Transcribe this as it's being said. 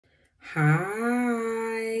Hi.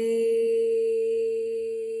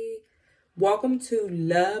 Welcome to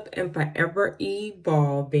Love and Forever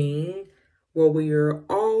Evolving, where we are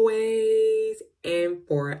always and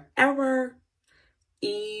forever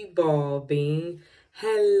evolving.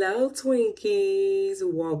 Hello, Twinkies.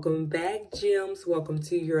 Welcome back, Gems. Welcome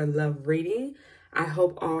to your love reading. I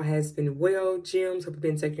hope all has been well, Gems. Hope you've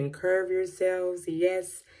been taking care of yourselves.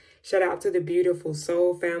 Yes. Shout out to the beautiful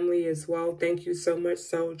Soul family as well. Thank you so much,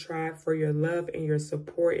 Soul Tribe, for your love and your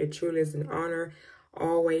support. It truly is an honor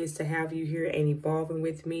always to have you here and evolving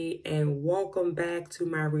with me. And welcome back to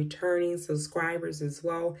my returning subscribers as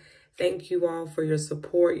well. Thank you all for your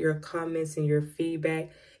support, your comments, and your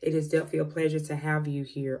feedback. It is definitely a pleasure to have you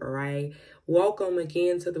here, all right? Welcome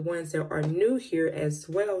again to the ones that are new here as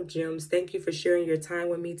well, Gems. Thank you for sharing your time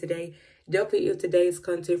with me today. Definitely, if today's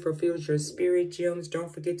content fulfills your spirit, Gems,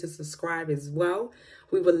 don't forget to subscribe as well.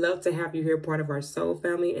 We would love to have you here, part of our soul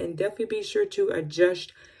family. And definitely be sure to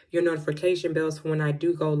adjust your notification bells for when I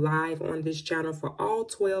do go live on this channel for all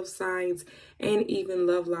 12 signs and even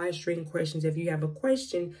love live stream questions. If you have a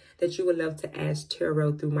question that you would love to ask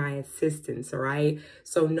tarot through my assistance, all right?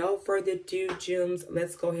 So no further ado, Gems,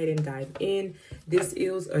 let's go ahead and dive in. This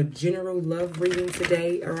is a general love reading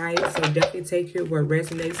today, all right? So definitely take here what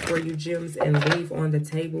resonates for you, Gems, and leave on the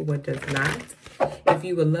table what does not. If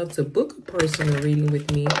you would love to book a personal reading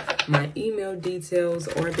with me, my email details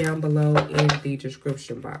are down below in the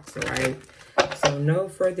description box, all right? So no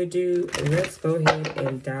further ado, let's go ahead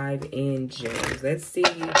and dive in, Gems. Let's see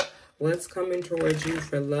what's coming towards you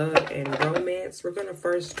for love and romance. We're going to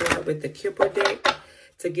first start with the Kipper deck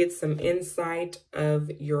to get some insight of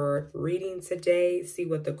your reading today. See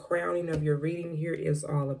what the crowning of your reading here is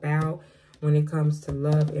all about when it comes to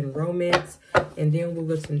love and romance. And then we'll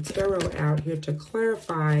get some tarot out here to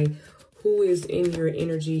clarify who is in your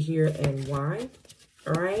energy here and why.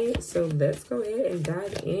 All right, so let's go ahead and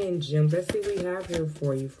dive in, Gems. Let's see what we have here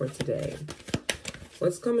for you for today.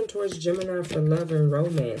 What's coming towards Gemini for love and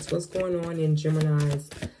romance? What's going on in Gemini's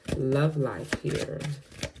love life here?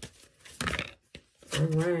 All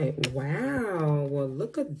right, wow. Well,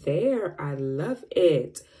 look at there. I love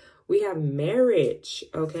it. We have marriage,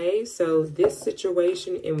 okay? So this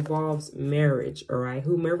situation involves marriage, all right?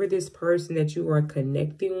 Whomever this person that you are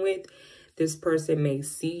connecting with, this person may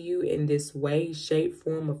see you in this way, shape,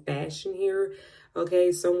 form, or fashion here,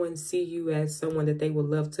 okay? Someone see you as someone that they would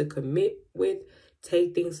love to commit with,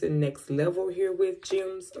 take things to the next level here with,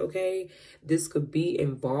 Gems, okay? This could be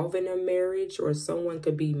involving a marriage, or someone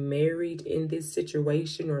could be married in this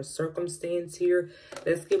situation or circumstance here.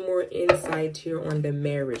 Let's get more insight here on the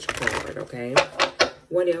marriage card, okay?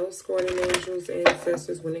 What else, guardian angels and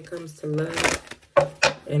ancestors, when it comes to love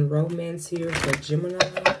and romance here for Gemini?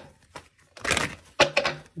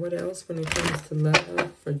 What else when it comes to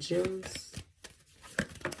love for Gems?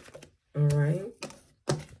 All right.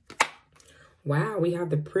 Wow, we have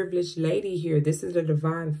the privileged lady here. This is the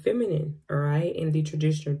divine feminine, all right, in the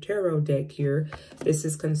traditional tarot deck here. This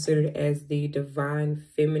is considered as the divine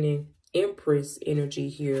feminine empress energy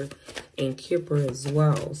here in Kipper as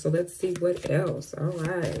well. So let's see what else. All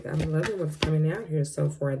right, I'm loving what's coming out here so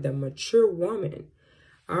far. The mature woman.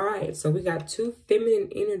 All right, so we got two feminine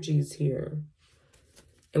energies here.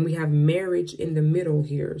 And we have marriage in the middle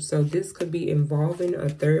here. So this could be involving a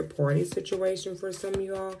third-party situation for some of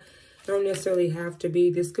y'all. Don't necessarily have to be.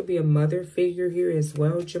 This could be a mother figure here as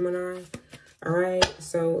well, Gemini. All right,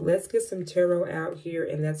 so let's get some tarot out here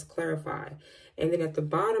and let's clarify. And then at the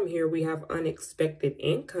bottom here, we have unexpected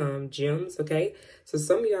income, Gems, okay? So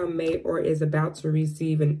some of y'all may or is about to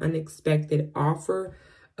receive an unexpected offer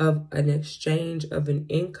of an exchange of an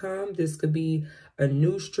income. This could be a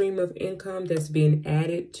new stream of income that's being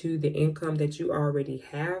added to the income that you already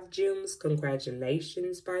have, Gems.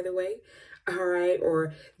 Congratulations, by the way. All right,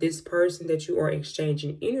 or this person that you are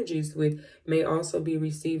exchanging energies with may also be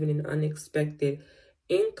receiving an unexpected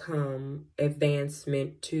income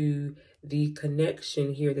advancement to the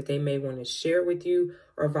connection here that they may want to share with you,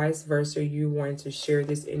 or vice versa, you want to share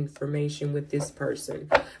this information with this person.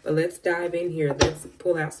 But let's dive in here. Let's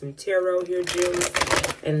pull out some tarot here, Gems,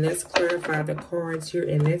 and let's clarify the cards here,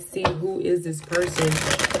 and let's see who is this person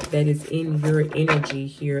that is in your energy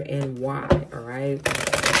here and why, all right?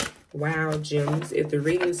 Wow, Gems, if the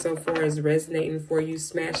reading so far is resonating for you,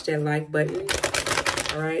 smash that like button.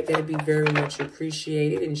 All right, that'd be very much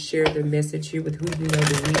appreciated, and share the message here with who you know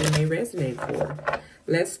the reading may resonate for.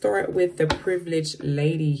 Let's start with the privileged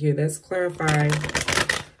lady here. Let's clarify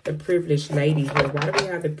the privileged lady here. Why do we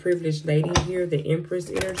have the privileged lady here, the Empress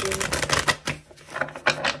energy?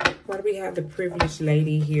 Why do we have the privileged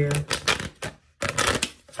lady here?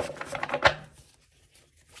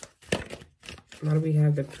 Why do we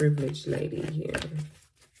have the privileged lady here?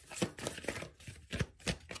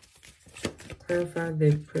 Clarify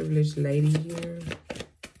the privileged lady here.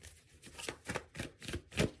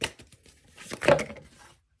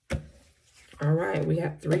 All right, we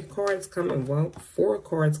have 3 cards coming. Well, 4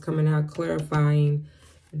 cards coming out clarifying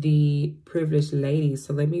the privileged lady.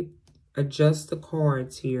 So let me adjust the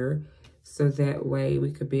cards here so that way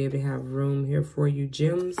we could be able to have room here for you,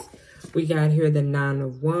 gems. We got here the 9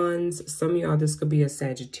 of Wands. Some of y'all, this could be a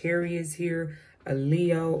Sagittarius here, a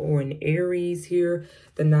Leo, or an Aries here.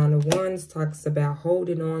 The 9 of Wands talks about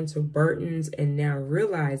holding on to burdens and now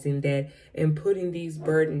realizing that and putting these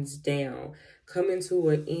burdens down, coming to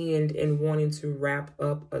an end and wanting to wrap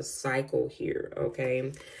up a cycle here,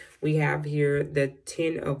 okay? We have here the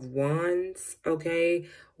 10 of Wands, okay?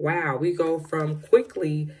 Wow, we go from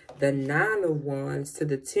quickly the 9 of Wands to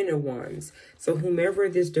the 10 of Wands. So whomever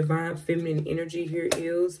this divine feminine energy here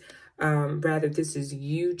is, rather this is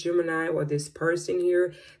you, Gemini, or this person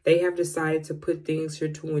here, they have decided to put things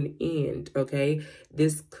here to an end, okay?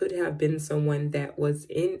 This could have been someone that was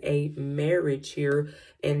in a marriage here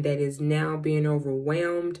and that is now being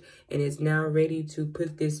overwhelmed and is now ready to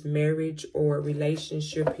put this marriage or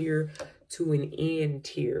relationship here to an end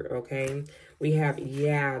here, okay? We have,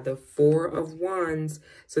 yeah, the 4 of Wands.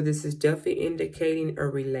 So this is definitely indicating a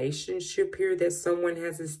relationship here that someone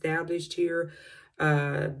has established here,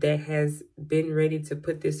 that has been ready to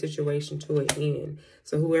put this situation to an end.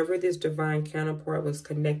 So whoever this divine counterpart was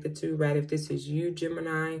connected to, right, if this is you,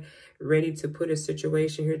 Gemini, ready to put a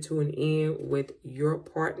situation here to an end with your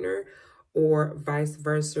partner, or vice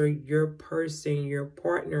versa, your person, your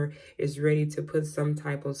partner is ready to put some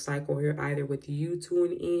type of cycle here, either with you to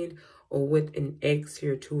an end or with an ex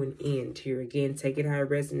here to an end here. Again, take it how it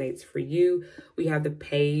resonates for you. We have the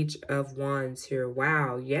Page of Wands here.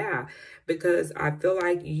 Wow, yeah, because I feel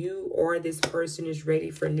like you or this person is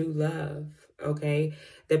ready for new love, okay?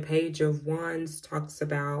 The Page of Wands talks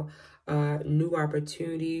about new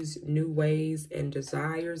opportunities, new ways and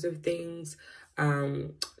desires of things.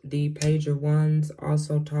 The Page of Wands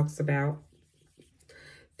also talks about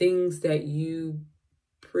things that you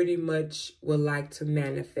pretty much would like to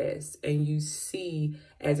manifest and you see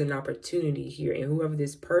as an opportunity here. And whoever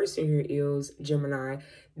this person here is, Gemini,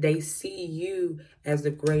 they see you as a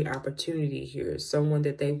great opportunity here. Someone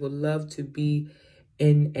that they would love to be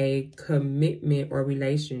in a commitment or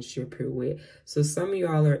relationship here with. So some of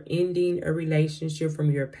y'all are ending a relationship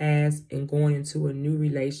from your past and going into a new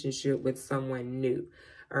relationship with someone new.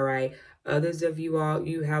 All right. Others of you all,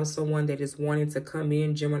 you have someone that is wanting to come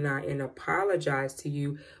in, Gemini, and apologize to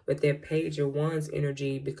you with their Page of Wands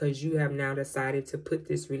energy because you have now decided to put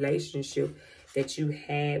this relationship that you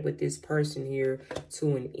had with this person here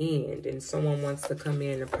to an end. And someone wants to come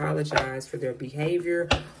in and apologize for their behavior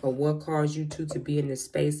or what caused you to be in the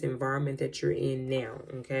space environment that you're in now,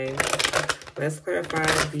 okay? Let's clarify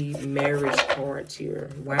the marriage card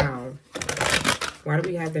here. Wow. Why do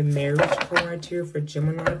we have the marriage card here for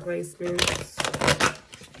Gemini placements?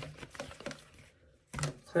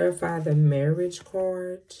 Clarify the marriage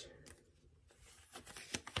card.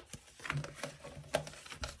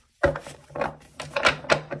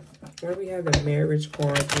 Why do we have the marriage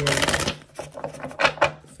card here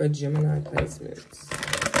for Gemini placements?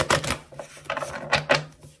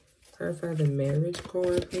 Clarify the marriage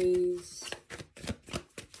card, please.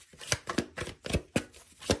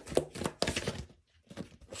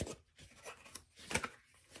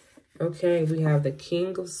 Okay, we have the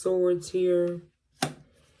King of Swords here.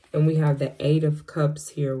 And we have the 8 of Cups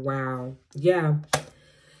here. Wow. Yeah.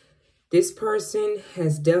 This person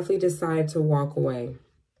has definitely decided to walk away.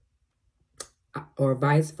 Or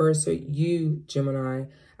vice versa, you, Gemini.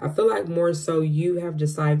 I feel like more so you have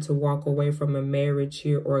decided to walk away from a marriage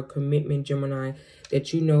here or a commitment, Gemini,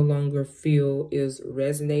 that you no longer feel is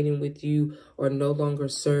resonating with you or no longer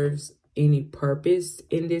serves any purpose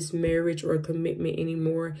in this marriage or commitment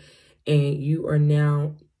anymore. And you are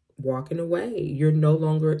now walking away. You're no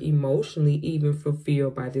longer emotionally even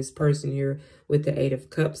fulfilled by this person here with the 8 of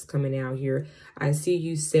Cups coming out here. I see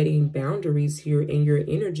you setting boundaries here in your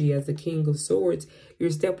energy as the King of Swords. You're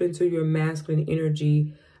stepping into your masculine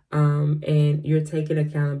energy and you're taking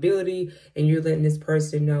accountability and you're letting this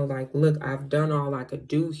person know, like, look, I've done all I could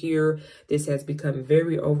do here. This has become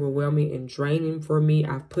very overwhelming and draining for me.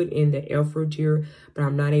 I've put in the effort here, but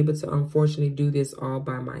I'm not able to unfortunately do this all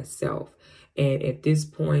by myself. And at this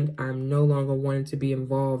point, I'm no longer wanting to be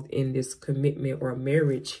involved in this commitment or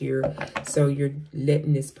marriage here. So you're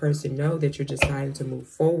letting this person know that you're deciding to move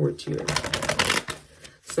forward here.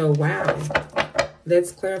 So, wow.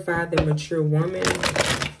 Let's clarify the mature woman.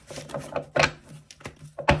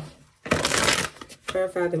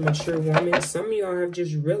 Clarify the mature woman. Some of y'all have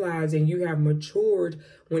just realized and you have matured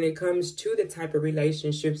when it comes to the type of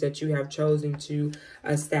relationships that you have chosen to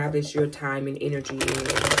establish your time and energy in.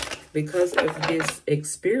 Because of this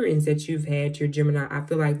experience that you've had, your Gemini, I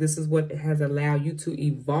feel like this is what has allowed you to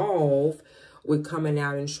evolve with coming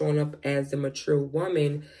out and showing up as the mature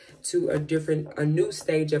woman to a new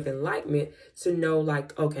stage of enlightenment, to know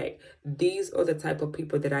like, okay, these are the type of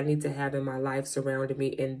people that I need to have in my life surrounding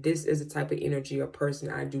me. And this is the type of energy or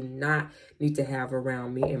person I do not need to have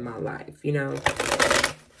around me in my life, you know.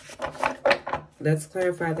 Let's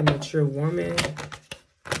clarify the mature woman.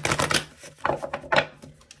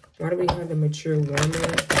 Why do we have the mature woman?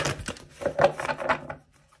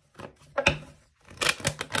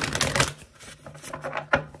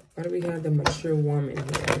 Why do we have the mature woman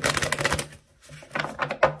here?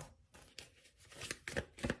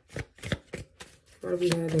 Why do we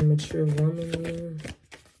have the mature woman here?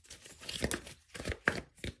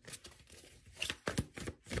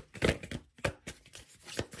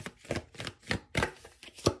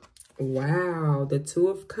 Wow, the Two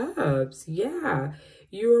of Cups. Yeah,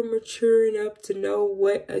 you're maturing up to know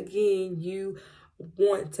what, again, you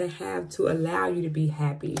want to have to allow you to be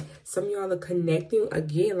happy. Some of y'all are connecting,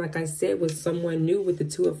 again, like I said, with someone new with the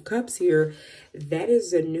Two of Cups here. That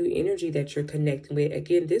is a new energy that you're connecting with.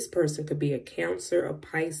 Again, this person could be a Cancer, a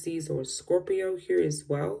Pisces, or a Scorpio here as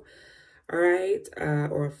well. All right,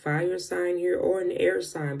 or a fire sign here, or an air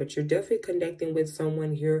sign, but you're definitely connecting with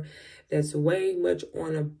someone here that's way much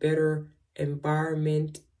on a better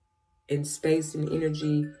environment and space and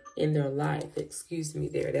energy in their life. Excuse me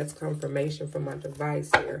there. That's confirmation from my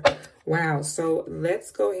device here. Wow. So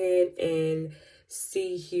let's go ahead and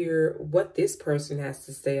see here what this person has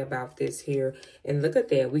to say about this here. And look at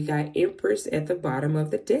that. We got Empress at the bottom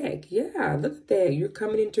of the deck. Yeah, look at that. You're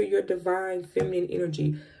coming into your divine feminine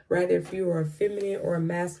energy. Rather, if you are a feminine or a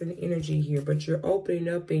masculine energy here, but you're opening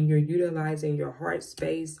up and you're utilizing your heart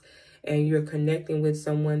space and you're connecting with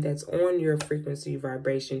someone that's on your frequency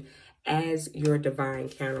vibration as your divine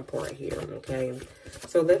counterpart here, okay?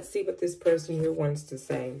 So let's see what this person here wants to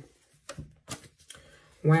say.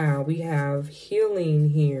 Wow, we have healing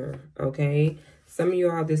here, okay? Some of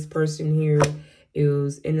y'all, this person here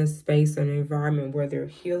is in a space, an environment where they're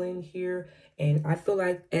healing here. And I feel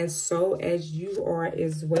like as you are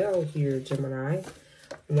as well here, Gemini.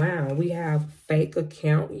 Wow, we have fake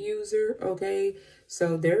account user, okay?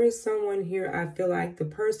 So there is someone here, I feel like the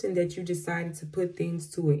person that you decided to put things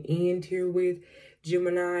to an end here with,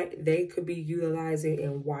 Gemini, they could be utilizing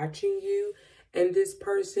and watching you and this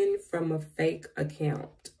person from a fake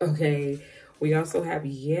account, okay? We also have,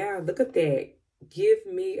 yeah, look at that. Give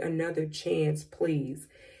me another chance, please.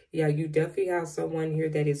 Yeah, you definitely have someone here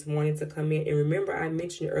that is wanting to come in. And remember, I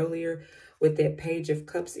mentioned earlier with that Page of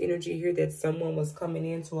Cups energy here that someone was coming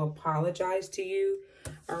in to apologize to you.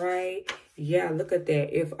 All right. Yeah, look at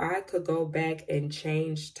that. If I could go back and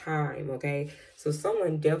change time, okay? So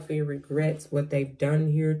someone definitely regrets what they've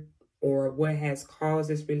done here or what has caused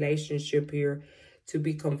this relationship here to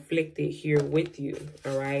be conflicted here with you,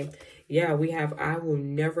 all right? Yeah, we have I will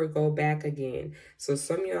never go back again. So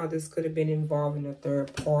some of y'all, this could have been involved in a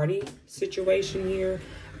third party situation here.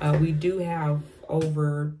 We do have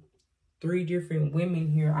over 3 different women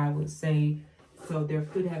here, I would say. So there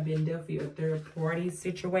could have been definitely a third party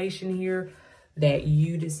situation here that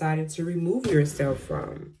you decided to remove yourself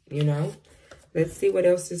from, you know. Let's see what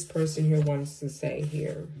else this person here wants to say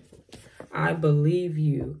here. I believe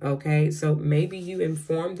you, okay? So maybe you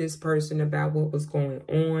informed this person about what was going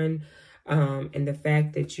on and the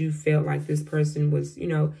fact that you felt like this person was, you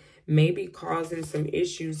know, maybe causing some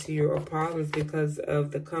issues here or problems because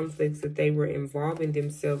of the conflicts that they were involving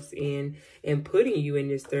themselves in and putting you in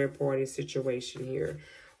this third party situation here.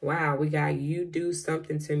 Wow, we got you do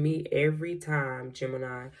something to me every time,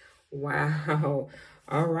 Gemini. Wow.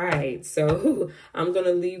 All right, so I'm going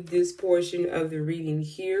to leave this portion of the reading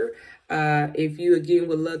here. If you, again,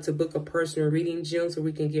 would love to book a personal reading, Jim, so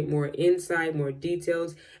we can get more insight, more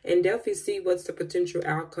details, and definitely see what's the potential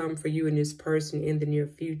outcome for you and this person in the near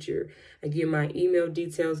future. Again, my email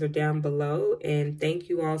details are down below, and thank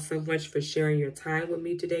you all so much for sharing your time with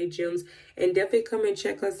me today, Gems. And definitely come and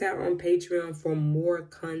check us out on Patreon for more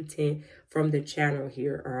content from the channel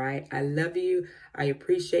here, all right? I love you. I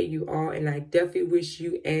appreciate you all, and I definitely wish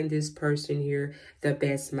you and this person here the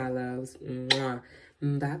best, my loves. Mwah.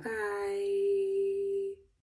 Bye-bye.